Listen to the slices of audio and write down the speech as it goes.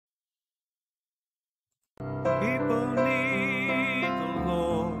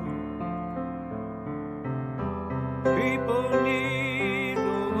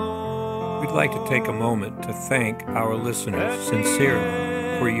We'd like to take a moment to thank our listeners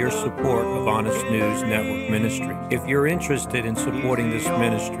sincerely for your support of Honest News Network Ministry. If you're interested in supporting this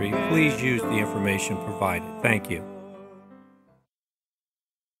ministry, please use the information provided. Thank you.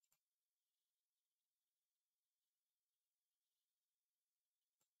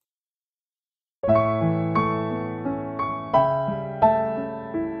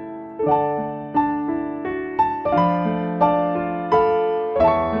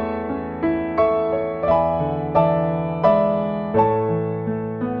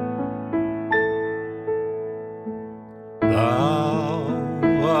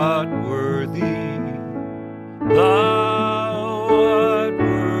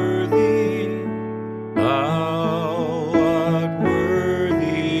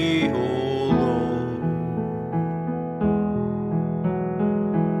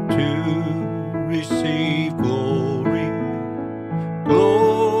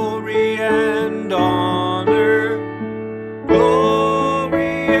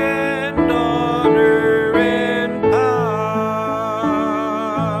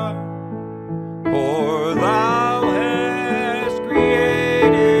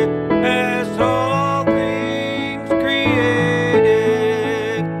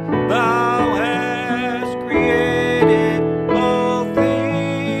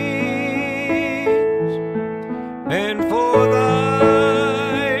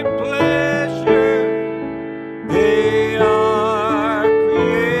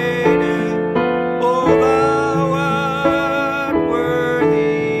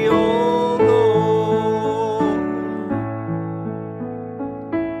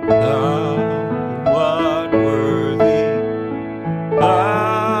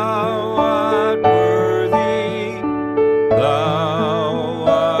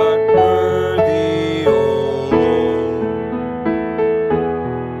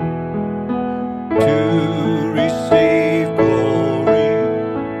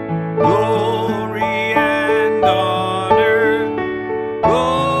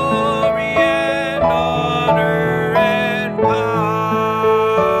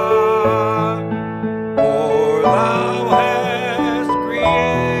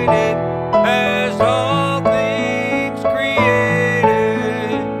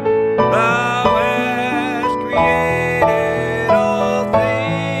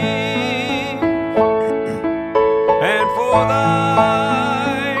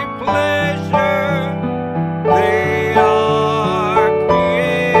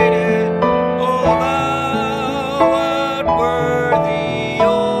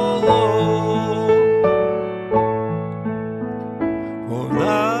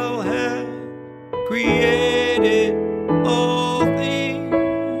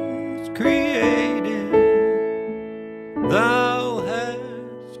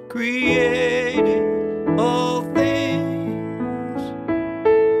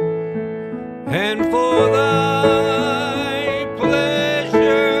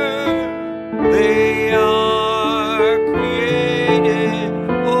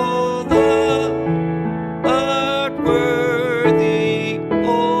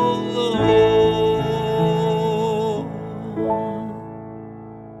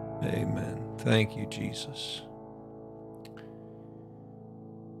 Thank you, Jesus.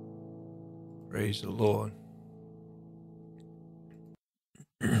 Praise the Lord.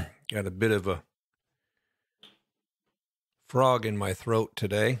 Got a bit of a frog in my throat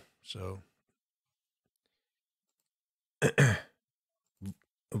today, so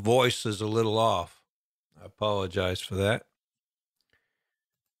voice is a little off. I apologize for that,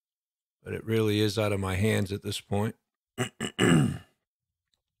 but it really is out of my hands at this point.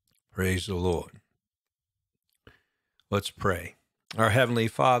 Praise the Lord. Let's pray. Our Heavenly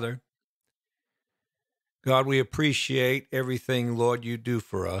Father, God, we appreciate everything, Lord, you do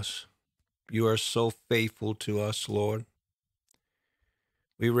for us. You are so faithful to us, Lord.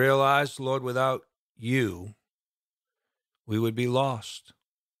 We realize, Lord, without you, we would be lost.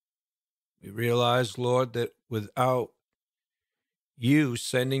 We realize, Lord, that without you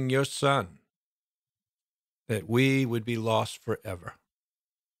sending your Son, that we would be lost forever.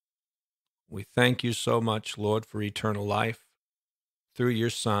 We thank you so much, Lord, for eternal life through your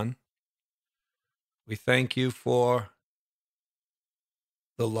Son. We thank you for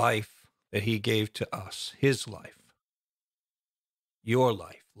the life that he gave to us, his life, your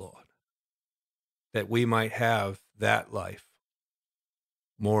life, Lord, that we might have that life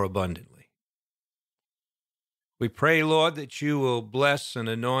more abundantly. We pray, Lord, that you will bless and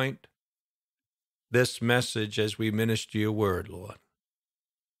anoint this message as we minister your word, Lord.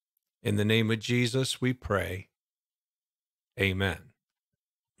 In the name of Jesus, we pray. Amen.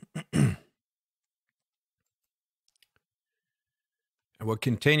 And we're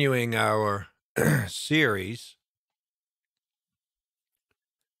continuing our series,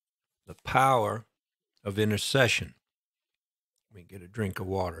 The Power of Intercession. Let me get a drink of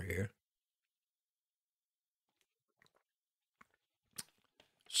water here.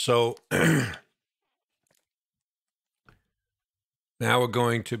 So now we're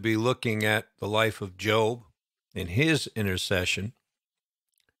going to be looking at the life of Job and his intercession.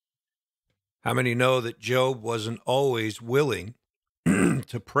 How many know that Job wasn't always willing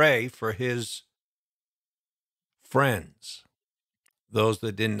to pray for his friends, those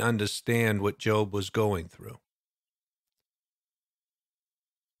that didn't understand what Job was going through?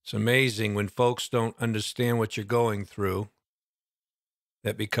 It's amazing when folks don't understand what you're going through,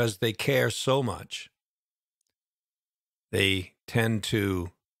 that because they care so much, they tend to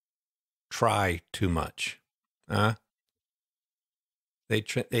try too much. They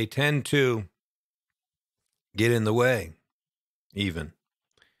tend to get in the way, even.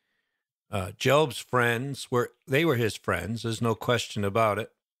 Job's friends were his friends. There's no question about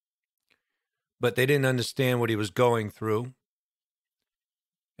it. But they didn't understand what he was going through.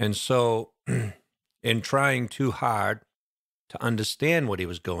 And so in trying too hard to understand what he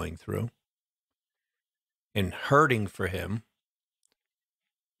was going through and hurting for him,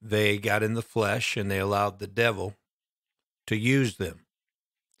 they got in the flesh and they allowed the devil to use them.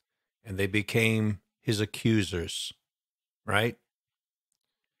 And they became his accusers, right?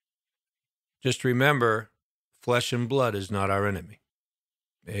 Just remember, flesh and blood is not our enemy.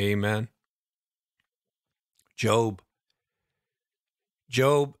 Amen. Job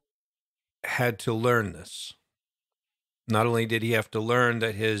had to learn this. Not only did he have to learn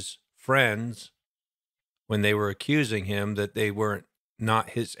that his friends, when they were accusing him, that they weren't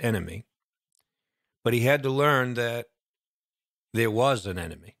not his enemy, but he had to learn that there was an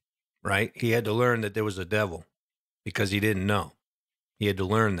enemy, right? He had to learn that there was a devil because he didn't know. He had to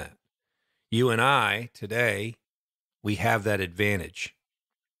learn that. You and I, today, we have that advantage.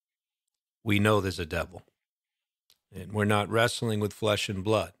 We know there's a devil. And we're not wrestling with flesh and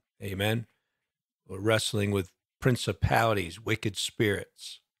blood. Amen? We're wrestling with principalities, wicked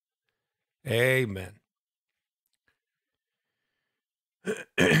spirits. Amen.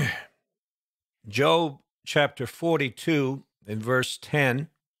 Job chapter 42 and verse 10,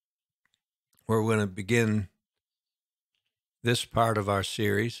 where we're going to begin this part of our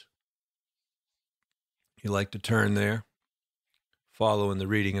series. If you'd like to turn there, follow in the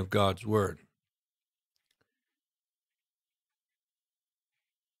reading of God's word.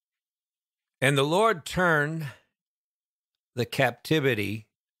 And the Lord turned the captivity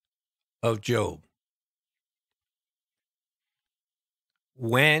of Job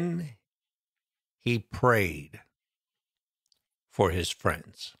when he prayed for his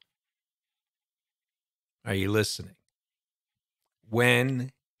friends. Are you listening?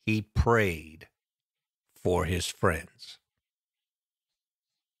 When he prayed for his friends.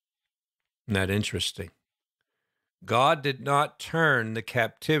 Isn't that interesting? God did not turn the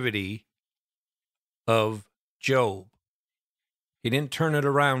captivity of Job. He didn't turn it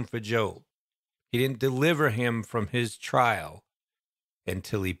around for Job. He didn't deliver him from his trial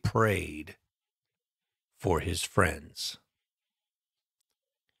until he prayed for his friends.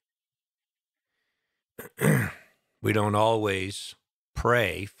 We don't always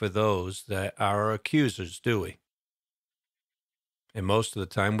pray for those that are our accusers, do we? And most of the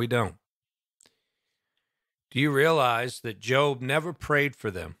time we don't. Do you realize that Job never prayed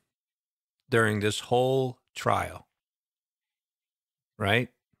for them during this whole trial? Right?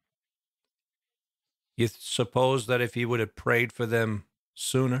 You suppose that if he would have prayed for them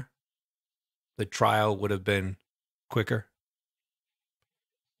sooner, the trial would have been quicker?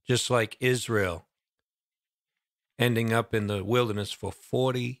 Just like Israel ending up in the wilderness for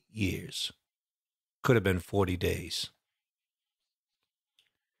 40 years. Could have been 40 days.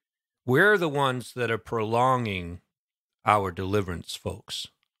 We're the ones that are prolonging our deliverance, folks.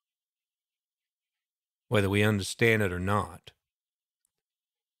 Whether we understand it or not.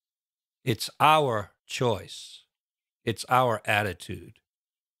 It's our choice. It's our attitude.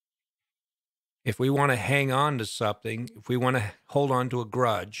 If we want to hang on to something, if we want to hold on to a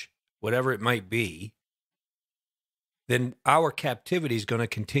grudge, whatever it might be, then our captivity is going to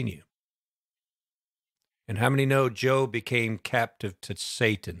continue. And how many know Job became captive to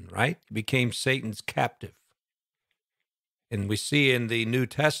Satan, right? He became Satan's captive. And we see in the New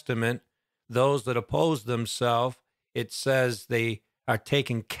Testament, those that oppose themselves, it says they are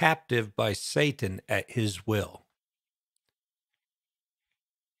taken captive by Satan at his will.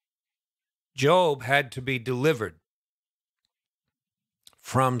 Job had to be delivered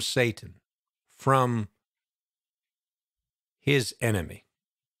from Satan, from his enemy.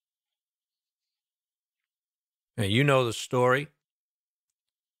 Now, you know the story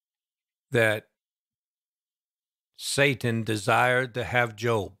that Satan desired to have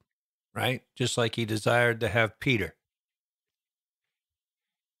Job, right? Just like he desired to have Peter.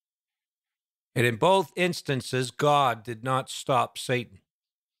 And in both instances, God did not stop Satan.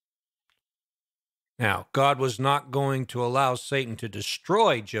 Now, God was not going to allow Satan to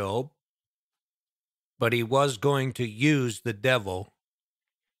destroy Job, but he was going to use the devil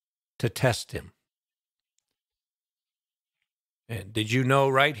to test him. And did you know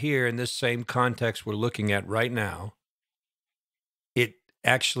right here in this same context we're looking at right now, it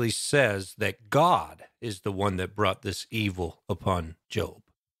actually says that God is the one that brought this evil upon Job.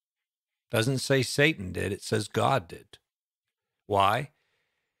 Doesn't say Satan did, it says God did. Why?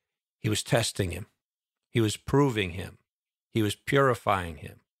 He was testing him. He was proving him. He was purifying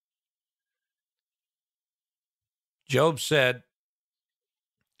him. Job said,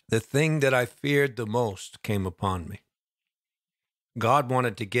 "The thing that I feared the most came upon me." God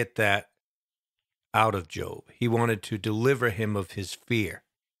wanted to get that out of Job. He wanted to deliver him of his fear.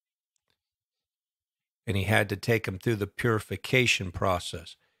 And he had to take him through the purification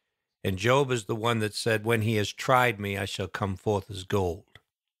process. And Job is the one that said, "When he has tried me, I shall come forth as gold."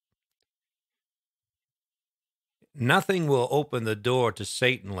 Nothing will open the door to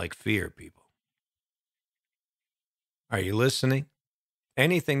Satan like fear, people. Are you listening?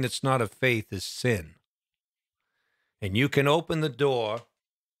 Anything that's not of faith is sin. And you can open the door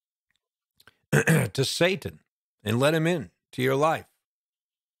to Satan and let him in to your life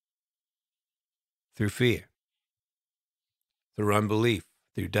through fear, through unbelief,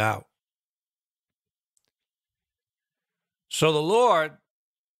 through doubt. So the Lord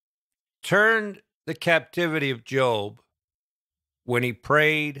turned the captivity of Job when he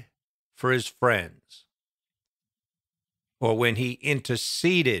prayed for his friends, or when he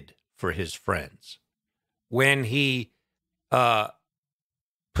interceded for his friends, when he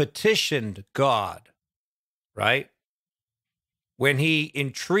petitioned God, right? When he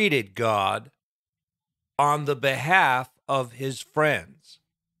entreated God on the behalf of his friends.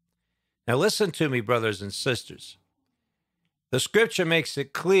 Now listen to me, brothers and sisters. The scripture makes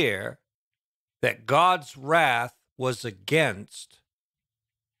it clear that God's wrath was against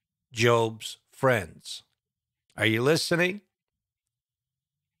Job's friends. Are you listening?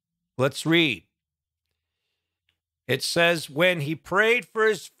 Let's read. It says, "When he prayed for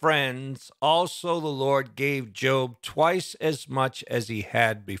his friends, also the Lord gave Job twice as much as he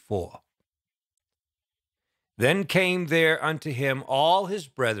had before. Then came there unto him all his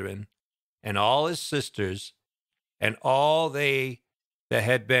brethren and all his sisters and all they that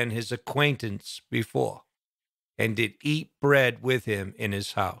had been his acquaintance before, and did eat bread with him in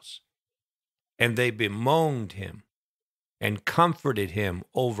his house. And they bemoaned him and comforted him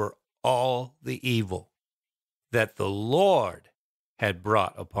over all the evil that the Lord had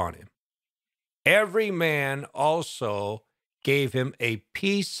brought upon him. Every man also gave him a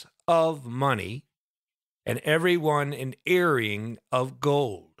piece of money, and every one an earring of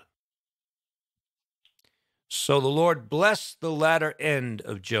gold. So the Lord blessed the latter end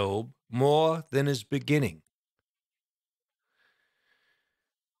of Job more than his beginning."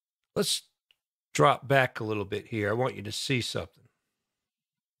 Let's drop back a little bit here. I want you to see something.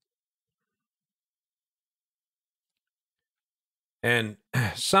 And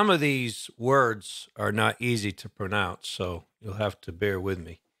some of these words are not easy to pronounce, so you'll have to bear with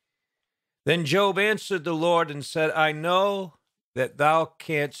me. "Then Job answered the Lord and said, I know that thou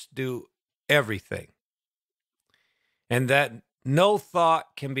canst do everything, and that no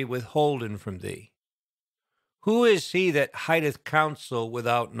thought can be withholden from thee. Who is he that hideth counsel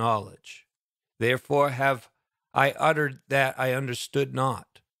without knowledge? Therefore have I uttered that I understood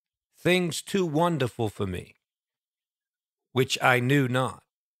not, things too wonderful for me, which I knew not.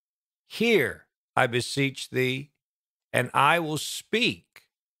 Hear, I beseech thee, and I will speak.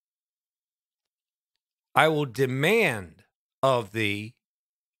 I will demand of thee,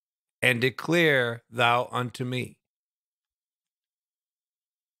 and declare thou unto me."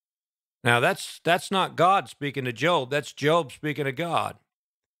 Now, that's not God speaking to Job. That's Job speaking to God.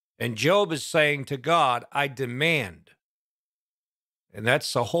 And Job is saying to God, "I demand." And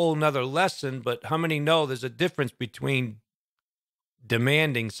that's a whole nother lesson, but how many know there's a difference between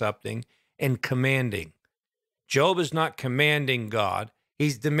demanding something and commanding? Job is not commanding God,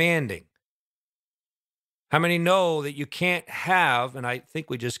 he's demanding. How many know that you can't have, and I think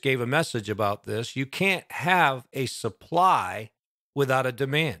we just gave a message about this, you can't have a supply without a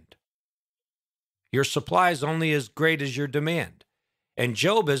demand. Your supply is only as great as your demand. And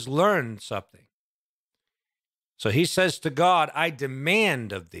Job has learned something. So he says to God, I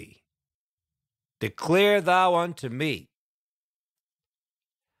demand of thee, declare thou unto me.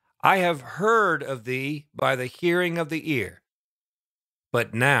 I have heard of thee by the hearing of the ear,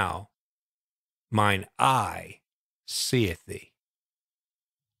 but now mine eye seeth thee.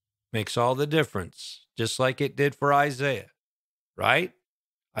 Makes all the difference, just like it did for Isaiah, right?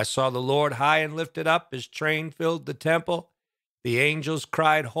 I saw the Lord high and lifted up, his train filled the temple. The angels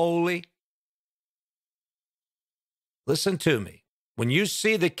cried, holy. Listen to me. When you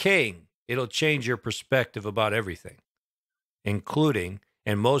see the King, it'll change your perspective about everything, including,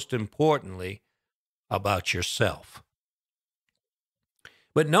 and most importantly, about yourself.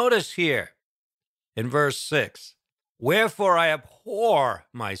 But notice here in verse 6, wherefore I abhor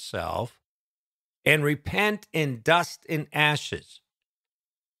myself and repent in dust and ashes.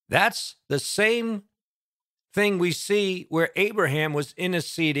 That's the same thing we see where Abraham was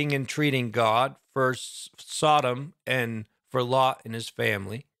interceding and treating God for Sodom and for Lot and his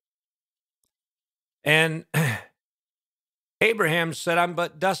family. And Abraham said, I'm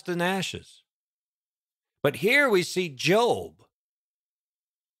but dust and ashes. But here we see Job,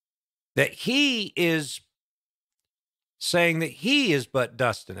 that he is saying that he is but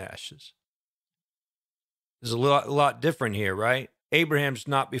dust and ashes. There's a lot different here, right? Abraham's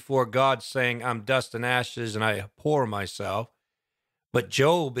not before God saying, I'm dust and ashes and I abhor myself. But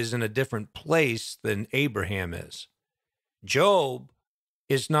Job is in a different place than Abraham is. Job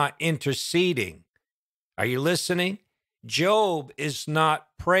is not interceding. Are you listening? Job is not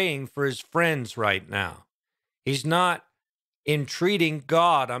praying for his friends right now. He's not entreating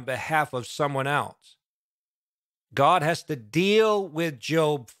God on behalf of someone else. God has to deal with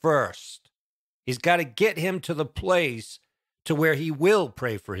Job first. He's got to get him to the place to where he will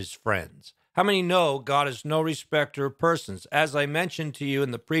pray for his friends. How many know God is no respecter of persons? As I mentioned to you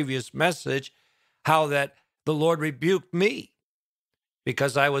in the previous message, how that the Lord rebuked me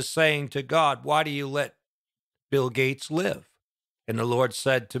because I was saying to God, why do you let Bill Gates live? And the Lord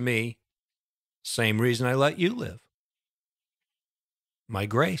said to me, same reason I let you live. My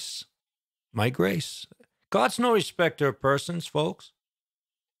grace. My grace. God's no respecter of persons, folks.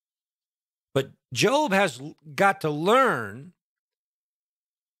 But Job has got to learn,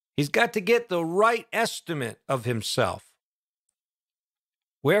 he's got to get the right estimate of himself.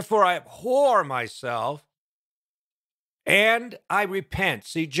 Wherefore I abhor myself and I repent.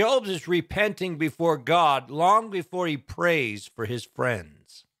 See, Job is repenting before God long before he prays for his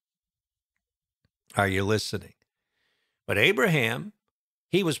friends. Are you listening? But Abraham,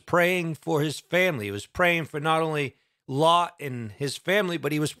 he was praying for his family. He was praying for not only Lot and his family,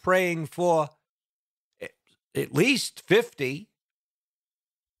 but he was praying for at least 50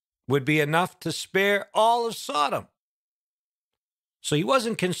 would be enough to spare all of Sodom. So he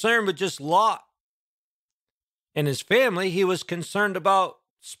wasn't concerned with just Lot and his family. He was concerned about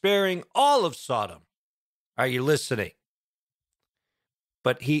sparing all of Sodom. Are you listening?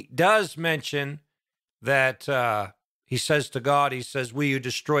 But he does mention that he says to God, he says, will you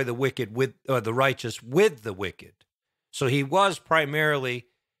destroy the wicked with the righteous with the wicked? So he was primarily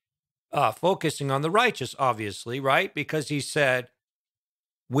focusing on the righteous, obviously, right? Because he said,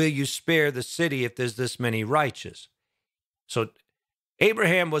 will you spare the city if there's this many righteous? So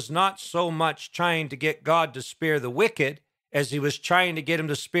Abraham was not so much trying to get God to spare the wicked as he was trying to get him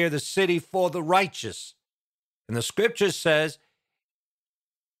to spare the city for the righteous. And the scripture says,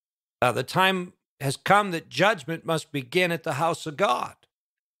 the time has come that judgment must begin at the house of God.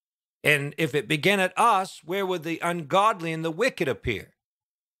 And if it began at us, where would the ungodly and the wicked appear?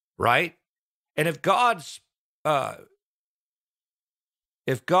 Right? And if God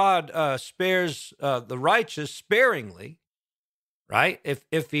spares the righteous sparingly, right?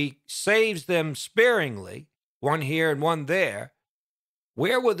 If he saves them sparingly, one here and one there,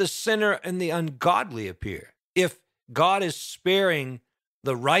 where would the sinner and the ungodly appear? If God is sparing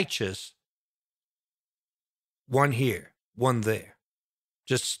the righteous, one here, one there,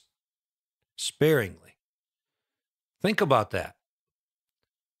 just sparingly. Think about that.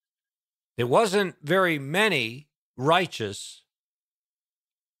 There wasn't very many righteous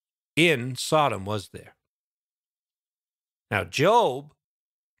in Sodom, was there? Now, Job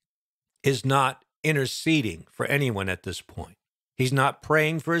is not interceding for anyone at this point. He's not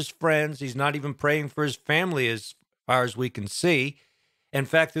praying for his friends. He's not even praying for his family as far as we can see. In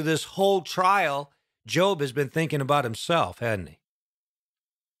fact, through this whole trial, Job has been thinking about himself, hadn't he?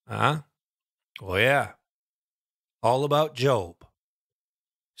 Huh? Oh, yeah. All about Job.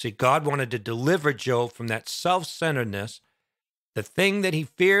 See, God wanted to deliver Job from that self-centeredness. The thing that he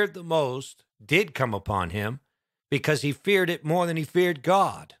feared the most did come upon him because he feared it more than he feared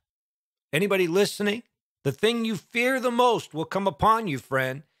God. Anybody listening? The thing you fear the most will come upon you,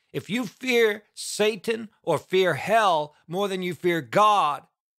 friend. If you fear Satan or fear hell more than you fear God,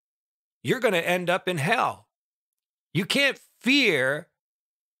 you're going to end up in hell. You can't fear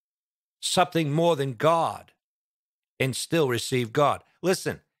something more than God and still receive God.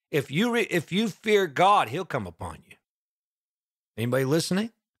 Listen, if you fear God, he'll come upon you. Anybody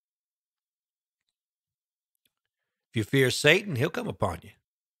listening? If you fear Satan, he'll come upon you.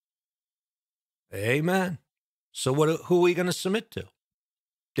 Amen. So who are we going to submit to?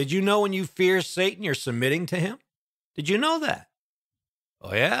 Did you know when you fear Satan, you're submitting to him? Did you know that?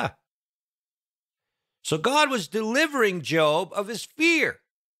 Oh, yeah. So God was delivering Job of his fear.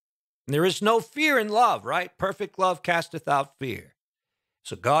 And there is no fear in love, right? Perfect love casteth out fear.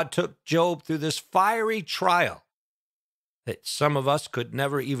 So God took Job through this fiery trial that some of us could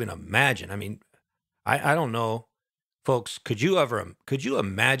never even imagine. I mean, I don't know, folks, could you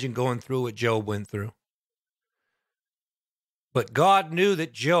imagine going through what Job went through? But God knew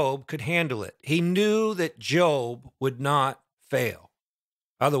that Job could handle it. He knew that Job would not fail.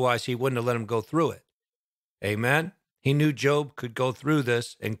 Otherwise, he wouldn't have let him go through it. Amen? He knew Job could go through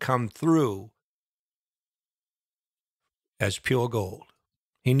this and come through as pure gold.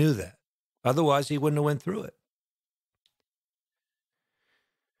 He knew that. Otherwise, he wouldn't have went through it.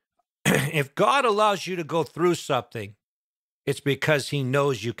 If God allows you to go through something, it's because he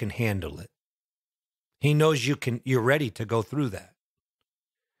knows you can handle it. He knows you're ready to go through that.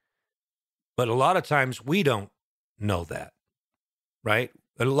 But a lot of times we don't know that, right?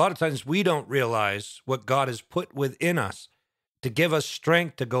 But a lot of times we don't realize what God has put within us to give us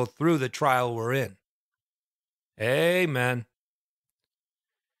strength to go through the trial we're in. Amen.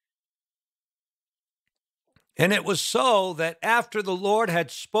 And it was so that after the Lord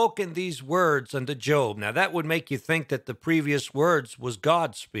had spoken these words unto Job, now that would make you think that the previous words was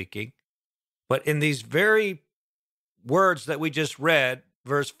God speaking, but in these very words that we just read,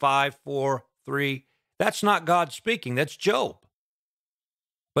 verse 5, 4, 3, that's not God speaking, that's Job.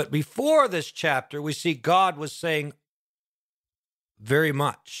 But before this chapter, we see God was saying very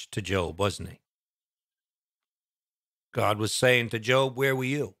much to Job, wasn't he? God was saying to Job, where were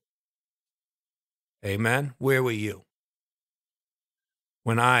you? Amen. Where were you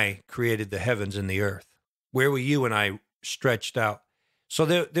when I created the heavens and the earth? Where were you when I stretched out? So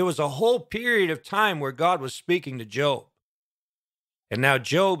there was a whole period of time where God was speaking to Job. And now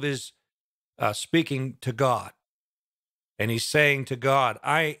Job is speaking to God. And he's saying to God,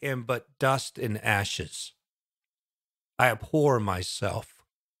 I am but dust and ashes. I abhor myself.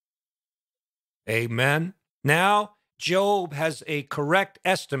 Amen. Now Job has a correct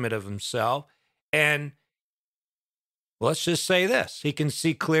estimate of himself. And let's just say this. He can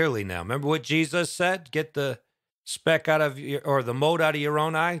see clearly now. Remember what Jesus said? Get the speck out of or the mote out of your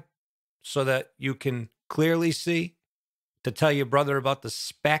own eye so that you can clearly see. To tell your brother about the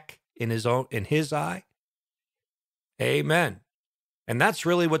speck in his eye. Amen. And that's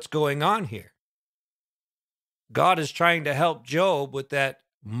really what's going on here. God is trying to help Job with that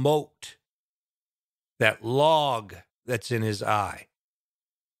mote, that log that's in his eye.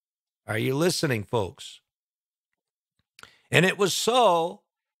 Are you listening, folks? And it was so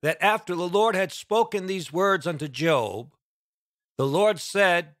that after the Lord had spoken these words unto Job, the Lord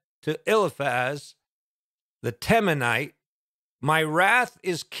said to Eliphaz, the Temanite, my wrath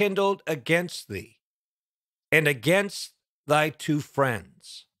is kindled against thee and against thy two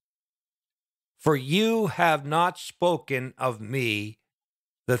friends, for you have not spoken of me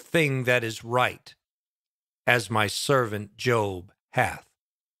the thing that is right, as my servant Job hath.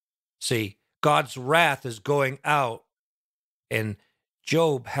 See, God's wrath is going out, and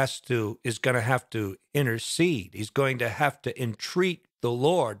Job is going to have to intercede. He's going to have to entreat the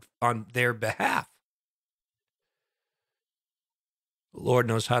Lord on their behalf. The Lord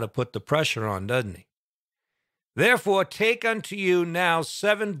knows how to put the pressure on, doesn't he? Therefore, take unto you now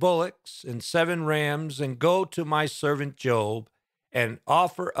 7 bullocks and 7 rams, and go to my servant Job, and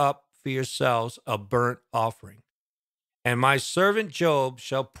offer up for yourselves a burnt offering. And my servant Job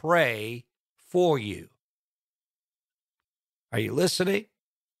shall pray for you. Are you listening?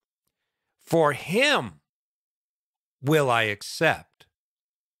 For him will I accept,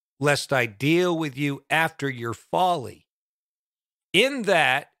 lest I deal with you after your folly. In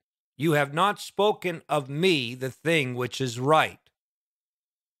that you have not spoken of me the thing which is right,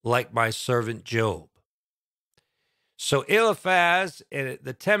 like my servant Job. So Eliphaz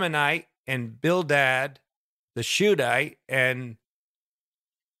the Temanite and Bildad the Shuhite and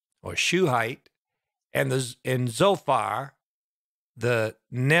Zophar the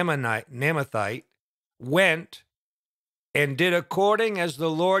Naamathite went and did according as the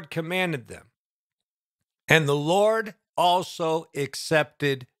Lord commanded them. And the Lord also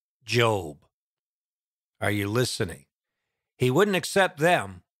accepted Job. Are you listening? He wouldn't accept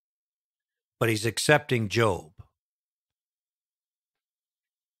them, but he's accepting Job.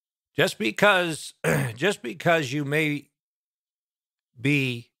 Just because you may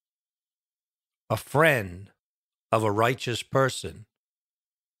be a friend of a righteous person,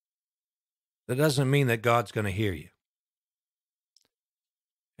 that doesn't mean that God's going to hear you.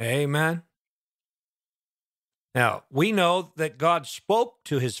 Amen. Now, we know that God spoke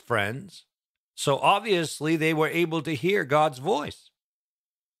to his friends, so obviously they were able to hear God's voice.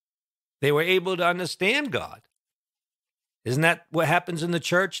 They were able to understand God. Isn't that what happens in the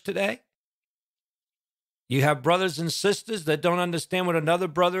church today? You have brothers and sisters that don't understand what another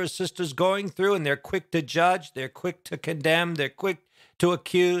brother or sister is going through, and they're quick to judge, they're quick to condemn, they're quick to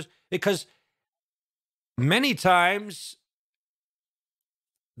accuse, because many times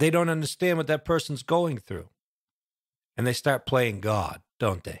they don't understand what that person's going through. And they start playing God,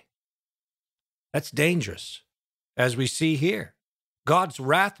 don't they? That's dangerous, as we see here. God's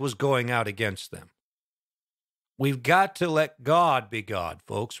wrath was going out against them. We've got to let God be God,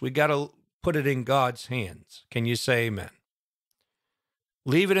 folks. We've got to put it in God's hands. Can you say amen?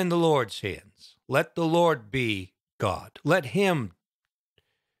 Leave it in the Lord's hands. Let the Lord be God. Let him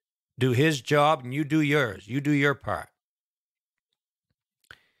do his job and you do yours. You do your part.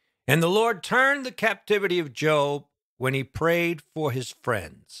 And the Lord turned the captivity of Job when he prayed for his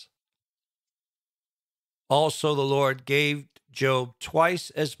friends. Also, the Lord gave Job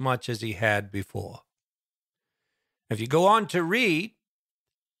twice as much as he had before. If you go on to read,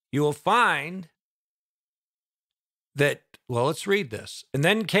 you will find that, well, let's read this. And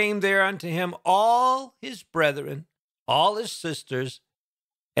then came there unto him all his brethren, all his sisters,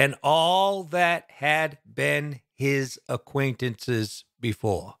 and all that had been his acquaintances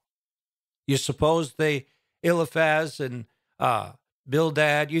before. You suppose Eliphaz and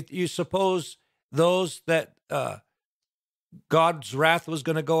Bildad, you suppose those that God's wrath was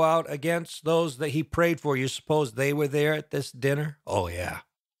going to go out against, those that he prayed for, you suppose they were there at this dinner? Oh, yeah.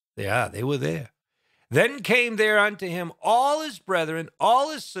 Yeah, they were there. Then came there unto him all his brethren,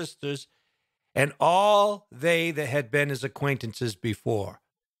 all his sisters, and all they that had been his acquaintances before,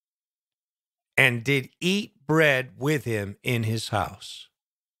 and did eat bread with him in his house.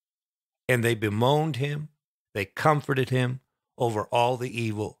 And they bemoaned him, they comforted him over all the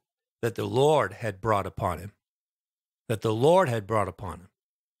evil that the Lord had brought upon him.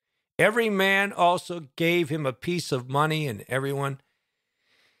 Every man also gave him a piece of money, and everyone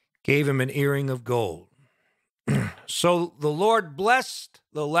gave him an earring of gold. So the Lord blessed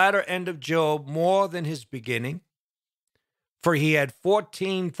the latter end of Job more than his beginning, for he had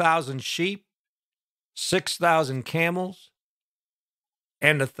 14,000 sheep, 6,000 camels,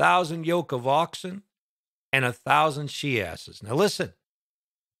 and 1,000 yoke of oxen, and 1,000 she-asses. Now listen.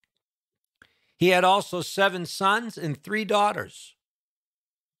 He had also 7 sons and 3 daughters.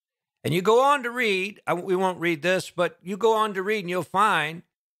 And you go on to read, we won't read this, but you go on to read and you'll find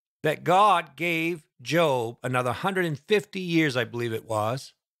that God gave Job another 150 years, I believe it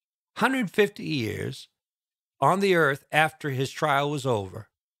was, 150 years on the earth after his trial was over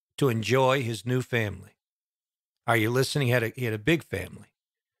to enjoy his new family. Are you listening? He had a big family.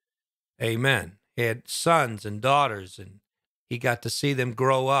 Amen. He had sons and daughters, and he got to see them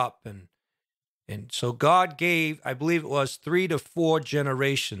grow up. And so God gave, I believe it was 3 to 4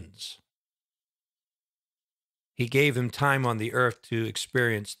 generations. He gave him time on the earth to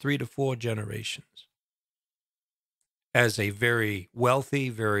experience 3 to 4 generations as a very wealthy,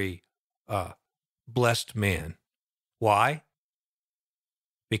 very blessed man. Why?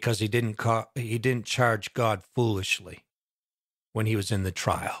 Because he didn't charge God foolishly when he was in the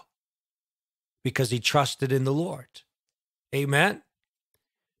trial. Because he trusted in the Lord. Amen?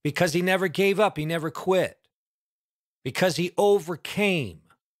 Because he never gave up. He never quit. Because he overcame.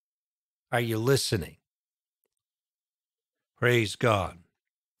 Are you listening? Praise God.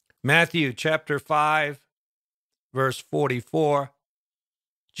 Matthew chapter 5, verse 44.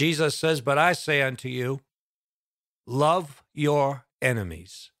 Jesus says, "But I say unto you, love your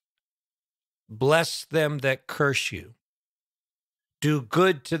enemies. Bless them that curse you. Do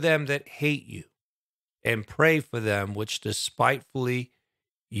good to them that hate you. And pray for them which despitefully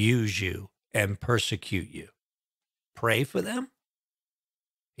use you and persecute you." Pray for them?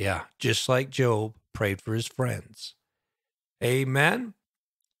 Yeah, just like Job prayed for his friends. Amen?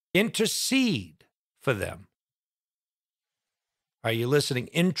 Intercede for them. Are you listening?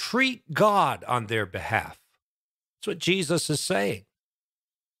 Entreat God on their behalf. That's what Jesus is saying.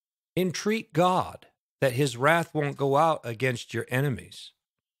 Entreat God that his wrath won't go out against your enemies.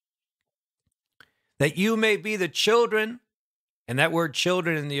 that you may be the children, and that word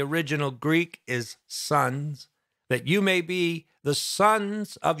children in the original Greek is sons, that you may be the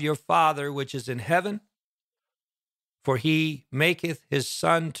sons of your Father which is in heaven. For he maketh his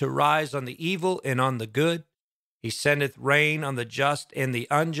sun to rise on the evil and on the good. He sendeth rain on the just and the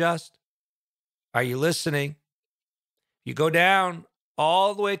unjust. Are you listening? You go down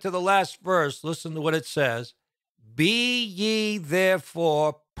all the way to the last verse. Listen to what it says. Be ye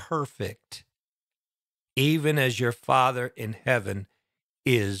therefore perfect, even as your Father in heaven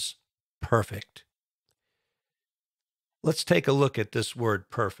is perfect. Let's take a look at this word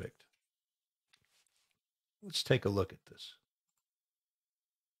perfect. Let's take a look at this.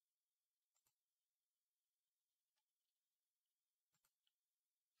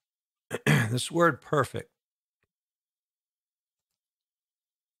 This word perfect.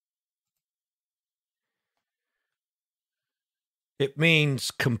 It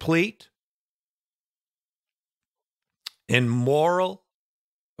means complete in moral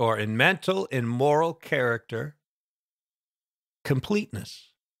or in mental and moral character, completeness.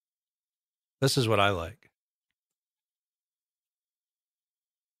 This is what I like.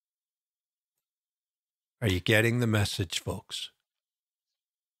 Are you getting the message, folks?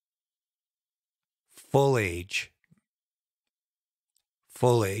 Full age.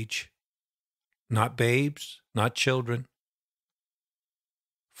 Full age. Not babes, not children.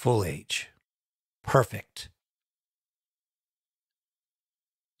 Full age. Perfect.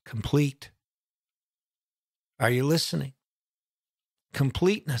 Complete. Are you listening?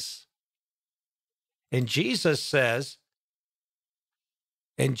 Completeness. And Jesus says,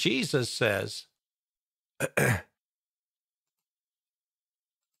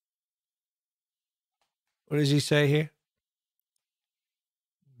 what does he say here?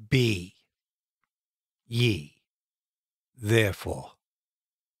 Be ye therefore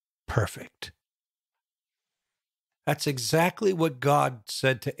perfect. That's exactly what God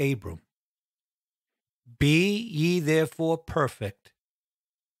said to Abram. Be ye therefore perfect.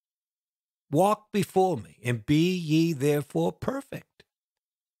 Walk before me, and be ye therefore perfect.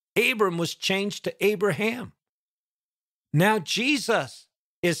 Abram was changed to Abraham. Now Jesus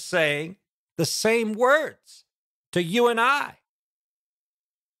is saying the same words to you and I.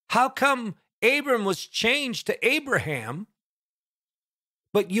 How come Abram was changed to Abraham,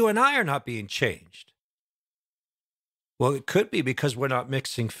 but you and I are not being changed? Well, it could be because we're not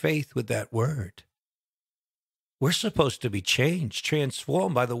mixing faith with that word. We're supposed to be changed,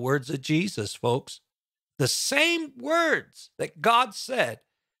 transformed by the words of Jesus, folks. The same words that God said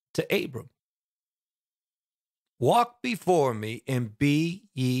to Abram. Walk before me and be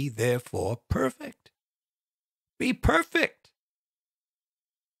ye therefore perfect. Be perfect.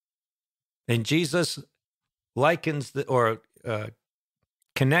 And Jesus likens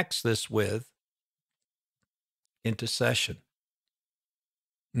connects this with intercession.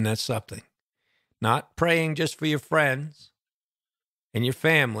 And that's something. Not praying just for your friends and your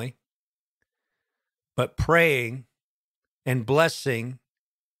family, but praying and blessing,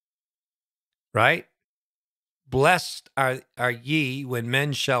 right? Blessed are ye when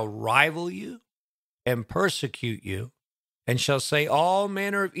men shall rival you and persecute you, and shall say all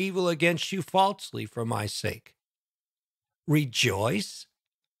manner of evil against you falsely for my sake. Rejoice.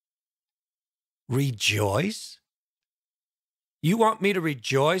 Rejoice. You want me to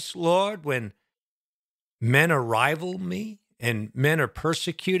rejoice, Lord, when men rival me and men are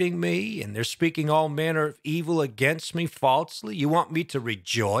persecuting me and they're speaking all manner of evil against me falsely? You want me to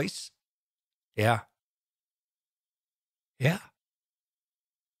rejoice? Yeah. Yeah.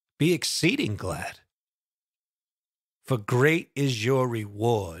 Be exceeding glad, for great is your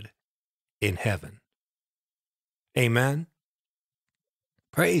reward in heaven. Amen.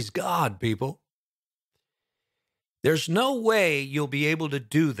 Praise God, people. There's no way you'll be able to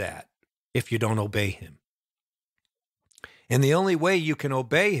do that if you don't obey him. And the only way you can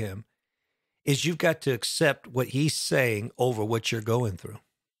obey him is you've got to accept what he's saying over what you're going through.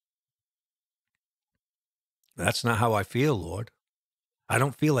 That's not how I feel, Lord. I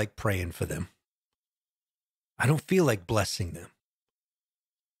don't feel like praying for them. I don't feel like blessing them.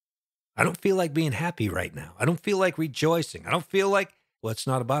 I don't feel like being happy right now. I don't feel like rejoicing. I don't feel like, well, it's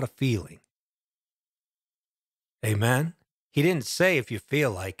not about a feeling. Amen. He didn't say if you feel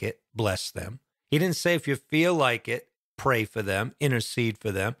like it, bless them. He didn't say if you feel like it, pray for them, intercede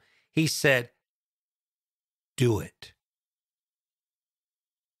for them. He said, do it.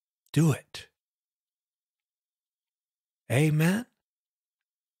 Do it. Amen.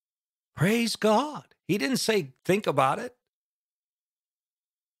 Praise God. He didn't say think about it.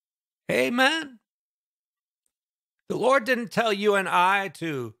 Amen. The Lord didn't tell you and I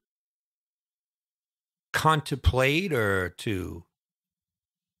to contemplate or to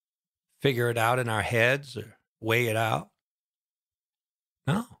figure it out in our heads or weigh it out.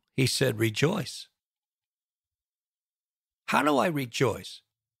 No, he said, rejoice. How do I rejoice?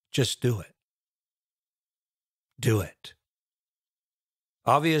 Just do it. Do it.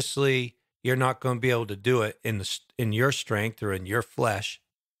 Obviously, you're not going to be able to do it in your strength or in your flesh.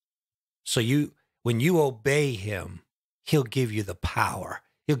 So when you obey him, he'll give you the power.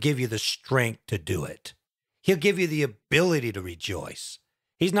 He'll give you the strength to do it. He'll give you the ability to rejoice.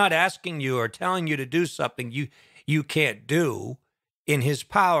 He's not asking you or telling you to do something you can't do in his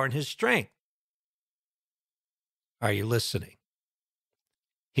power and his strength. Are you listening?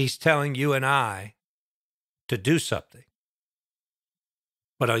 He's telling you and I to do something.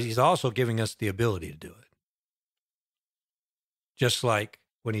 But he's also giving us the ability to do it. Just like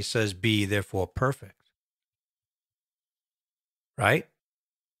when he says, be therefore perfect. Right?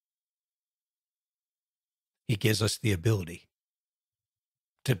 He gives us the ability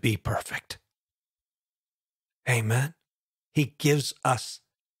to be perfect. Amen. He gives us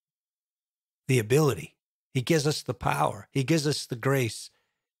the ability. He gives us the power. He gives us the grace,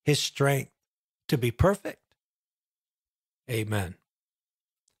 his strength to be perfect. Amen.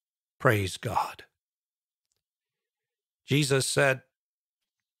 Praise God. Jesus said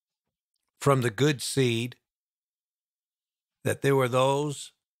from the good seed that there were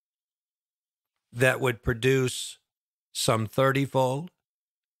those that would produce some 30-fold,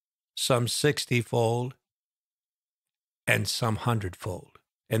 some 60-fold, and some 100-fold.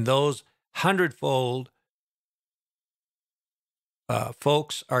 And those 100-fold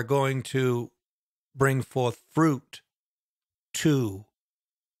folks are going to bring forth fruit to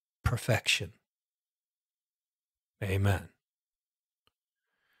perfection. Amen.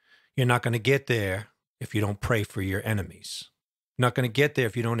 You're not going to get there if you don't pray for your enemies. You're not going to get there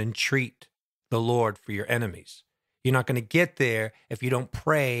if you don't entreat the Lord for your enemies. You're not going to get there if you don't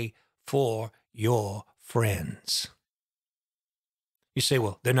pray for your friends. You say,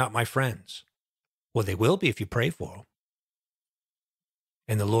 well, they're not my friends. Well, they will be if you pray for them.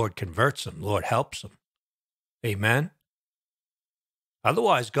 And the Lord converts them. The Lord helps them. Amen.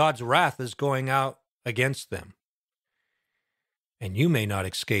 Otherwise, God's wrath is going out against them. And you may not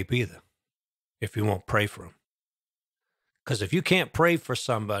escape either if you won't pray for them. Because if you can't pray for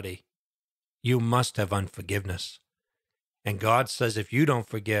somebody, you must have unforgiveness. And God says if you don't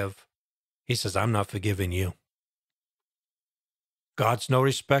forgive, he says, I'm not forgiving you. God's no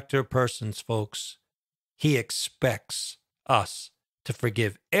respecter of persons, folks. He expects us to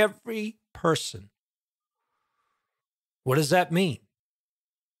forgive every person. What does that mean?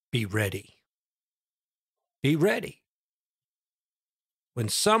 Be ready. Be ready. When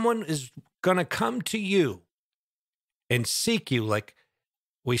someone is going to come to you and seek you, like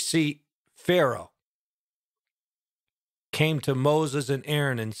we see Pharaoh came to Moses and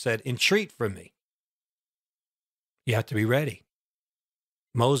Aaron and said, entreat for me. You have to be ready.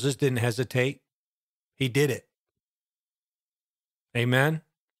 Moses didn't hesitate. He did it. Amen.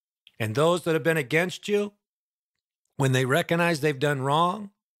 And those that have been against you, when they recognize they've done wrong,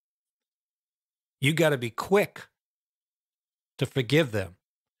 you got to be quick to forgive them.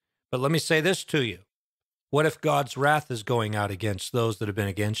 But let me say this to you. What if God's wrath is going out against those that have been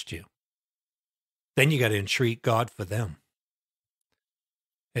against you? Then you got to entreat God for them.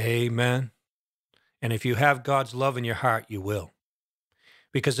 Amen. And if you have God's love in your heart, you will.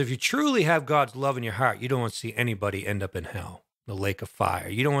 Because if you truly have God's love in your heart, you don't want to see anybody end up in hell, the lake of fire.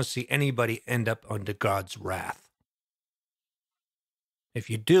 You don't want to see anybody end up under God's wrath. If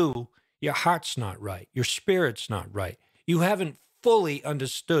you do, your heart's not right. Your spirit's not right. You haven't fully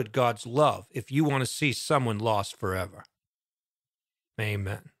understood God's love if you want to see someone lost forever.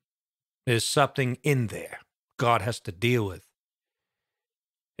 Amen. There's something in there God has to deal with.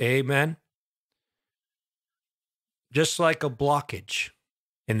 Amen. Just like a blockage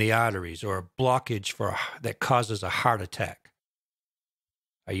in the arteries or a blockage that causes a heart attack.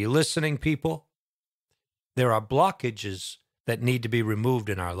 Are you listening, people? There are blockages that need to be removed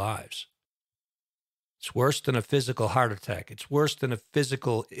in our lives. It's worse than a physical heart attack. It's worse than a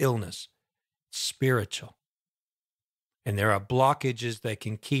physical illness. It's spiritual. And there are blockages that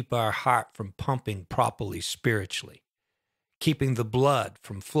can keep our heart from pumping properly spiritually, keeping the blood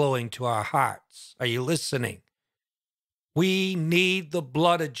from flowing to our hearts. Are you listening? We need the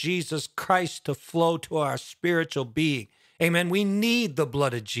blood of Jesus Christ to flow to our spiritual being. Amen. We need the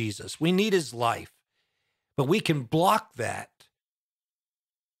blood of Jesus. We need his life. But we can block that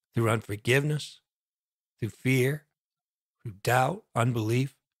through unforgiveness, through fear, through doubt,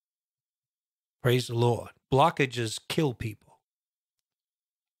 unbelief. Praise the Lord. Blockages kill people.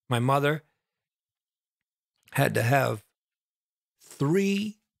 My mother had to have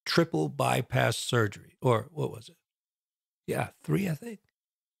 3 triple bypass surgery, or what was it? Yeah, 3, I think.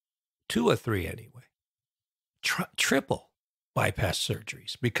 2 or 3 anyway. Triple bypass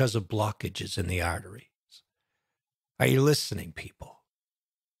surgeries because of blockages in the arteries. Are you listening, people?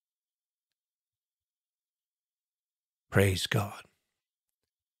 Praise God.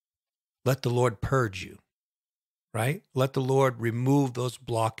 Let the Lord purge you, right? Let the Lord remove those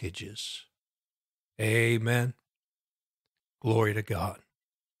blockages. Amen. Glory to God.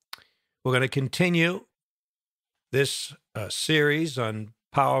 We're going to continue this series on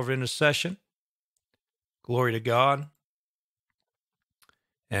power of intercession. Glory to God.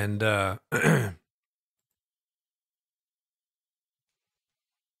 And I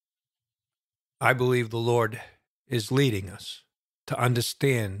believe the Lord is leading us to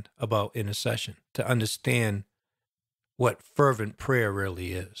understand about intercession, to understand what fervent prayer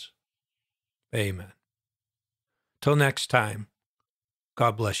really is. Amen. Till next time,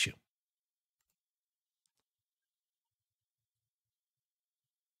 God bless you.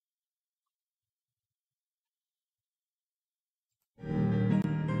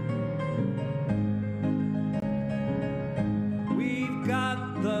 We've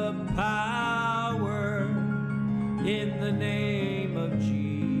got the power in the name of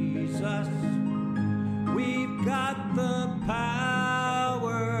Jesus. We've got the power.